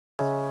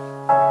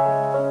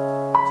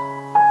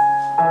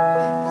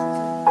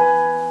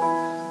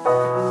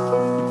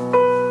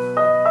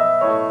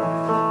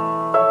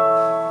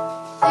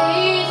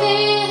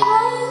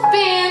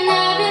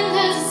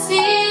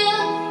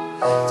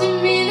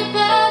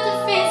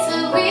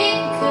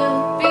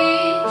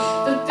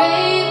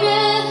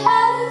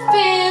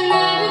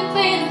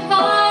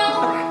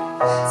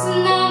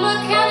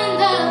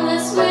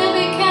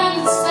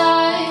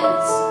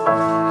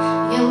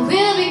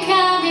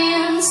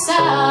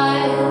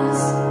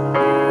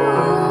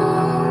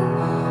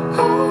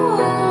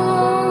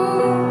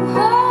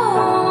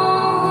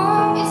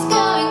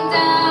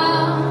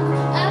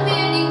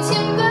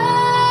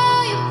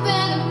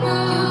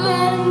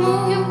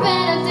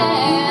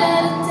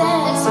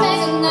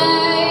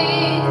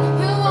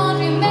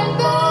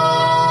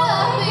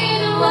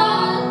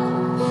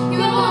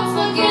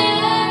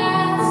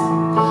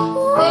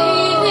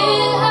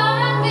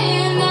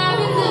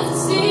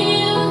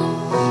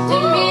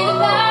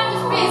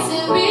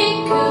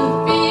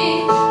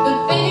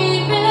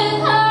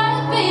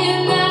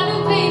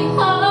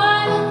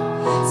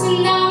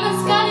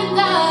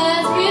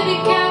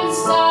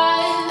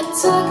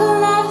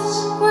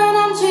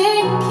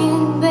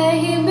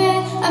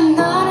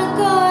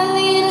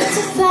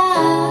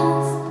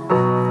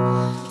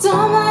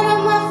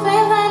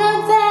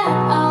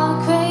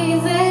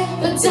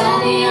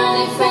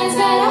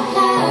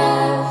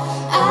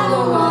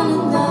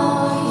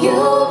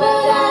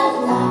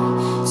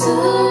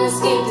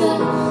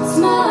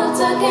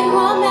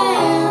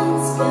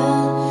romance,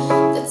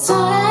 but that's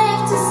all I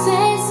have to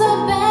say. So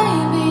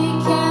baby,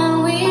 can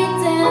we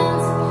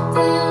dance,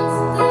 dance,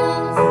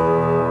 dance?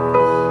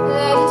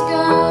 Let it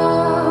go,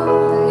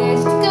 let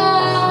it go.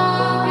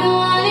 You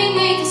only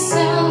make a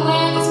sound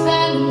when it's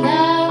bad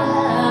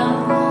enough.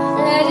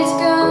 Let it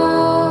go,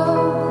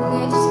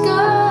 let it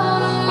go.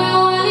 You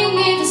only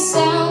make a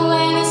sound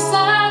when it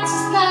starts to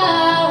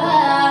snow.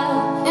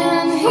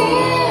 And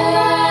here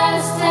I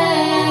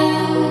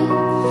stand,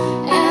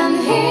 and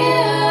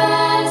here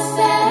I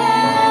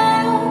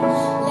stand.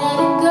 Let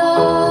it go,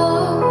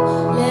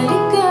 let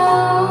it go.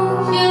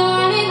 You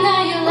only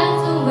know you love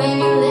her when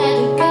you let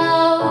it go.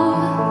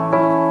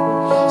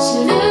 She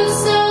looks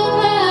so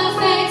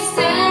perfect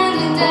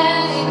standing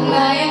there in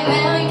my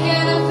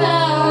American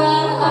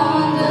Apparel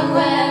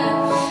underwear.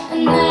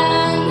 And I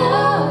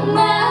know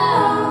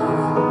now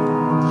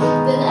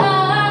that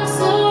I'm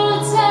so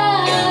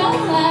tired.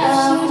 If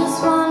you just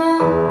wanna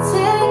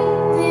take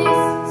this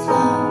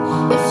slow,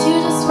 if you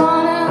just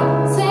wanna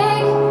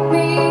take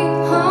me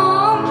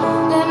home,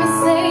 let me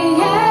say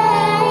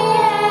yeah,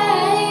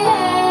 yeah,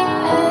 yeah,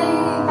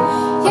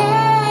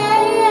 yeah,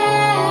 yeah.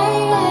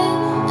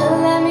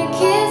 Let me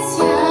kiss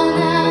you,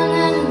 na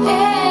na na,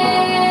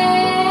 hey,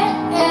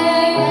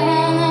 hey, na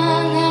na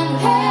na,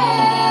 hey,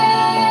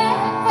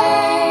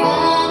 hey,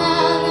 na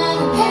na na,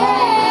 hey,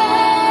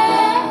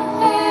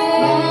 hey,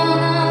 na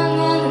na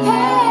na,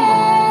 hey.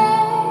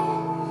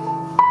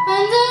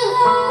 When the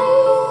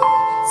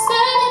lights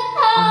turn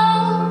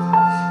out,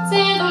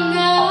 they don't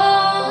know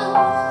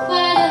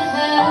where to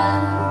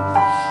hide.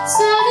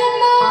 So they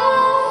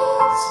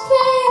must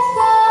play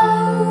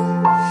loud,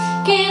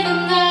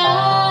 giving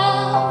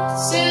up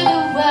to the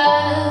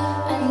world.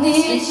 I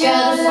need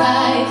your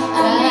light,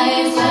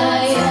 light,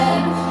 light.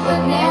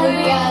 Whenever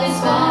we got this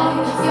vibe,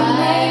 you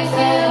make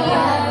it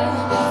right.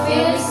 I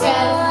feel it's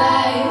got a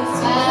fire,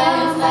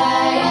 fire,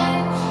 fire.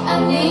 I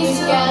need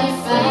you got a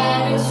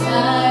fire,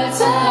 fire,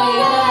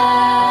 fire.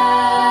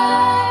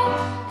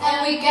 And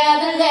we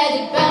gotta let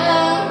it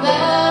burn,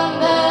 burn,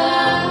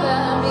 burn,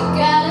 burn. We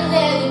gotta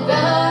let it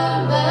burn,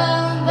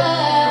 burn,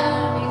 burn.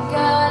 We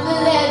gotta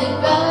let it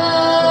burn.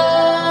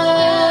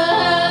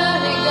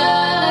 We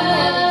gotta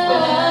let it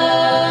burn.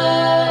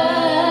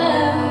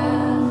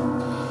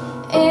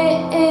 Eh,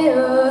 eh,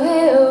 oh,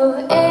 eh, oh,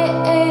 eh,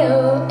 eh,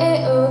 oh, eh,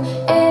 oh,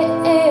 eh,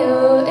 eh,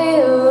 oh, eh,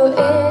 oh,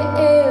 eh,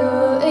 eh,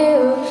 oh, eh,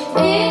 oh,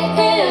 eh,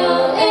 eh,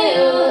 oh, eh,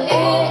 oh,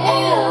 eh,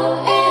 eh, oh,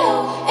 eh, oh,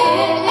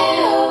 eh, eh,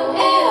 oh,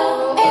 eh,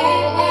 oh,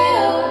 eh,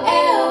 oh,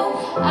 eh, oh.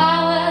 I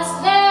was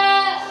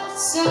left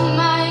to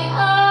my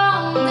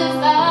own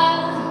devices.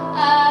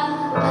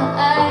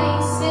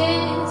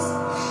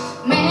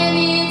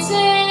 Many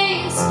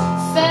days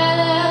fell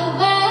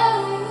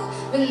away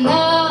with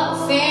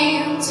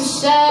nothing to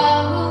show.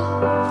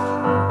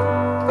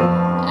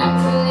 I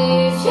could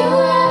leave you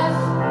up,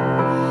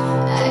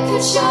 I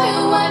could show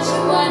you what you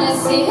wanna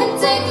see and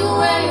take you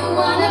where you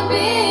wanna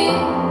be.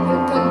 You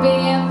could be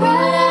a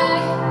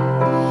product,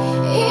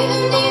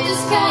 even if the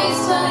sky is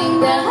falling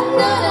down. I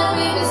know that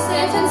we'll be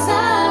safe and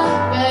sound.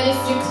 But if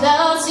you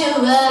close your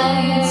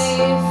eyes,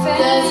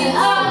 does it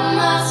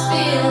almost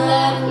feel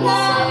like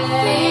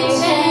nothing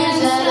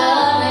changed at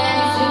all? And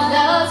if you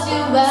close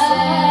your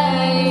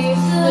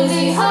eyes, does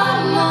it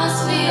almost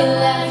feel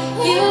like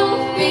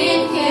you've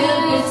been here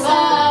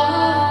before?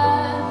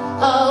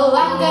 Oh,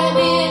 I'm gonna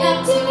be an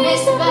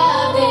optimist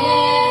about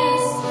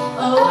this.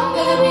 Oh, I'm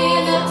gonna be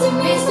an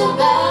optimist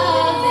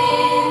about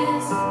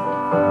this.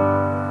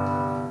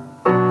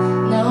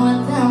 No, I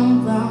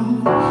don't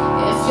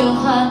if your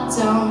heart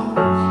don't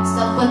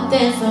stop what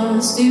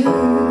devils do.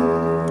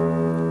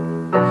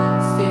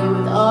 Filled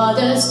with all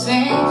the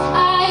strength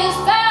I have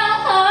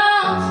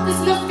found,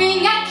 there's nothing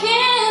I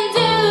can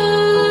do.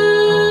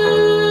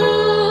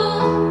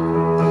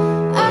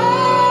 I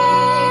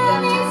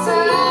need to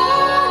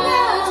know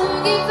now, to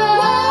give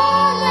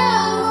up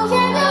now.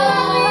 Can't go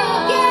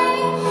again,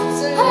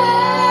 so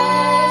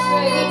let's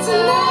break it to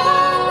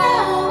love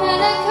now.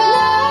 And I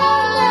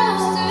come now,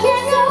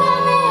 can't go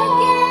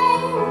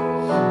again.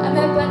 I'm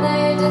up and I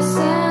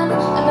descend,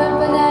 I'm up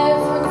and I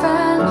for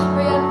fun.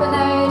 Hurry up and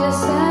I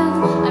descend,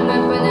 I'm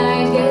up and I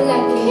get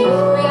lucky.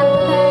 Hurry up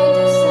and I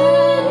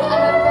descend,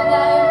 I'm up and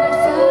I with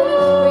fun.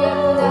 Hurry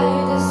up and I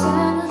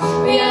descend,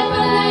 hurry up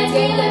and I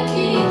get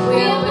lucky.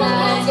 Hurry up and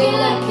I get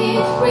lucky.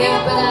 Hurry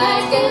up and I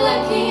get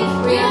lucky.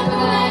 Hurry up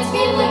and I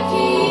get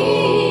lucky.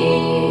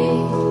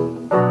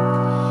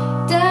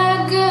 Dog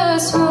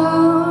goes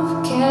wolf,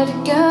 cat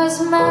goes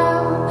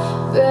meow,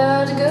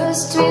 bird goes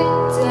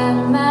tweet, and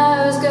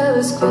mouse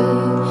goes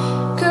squeak.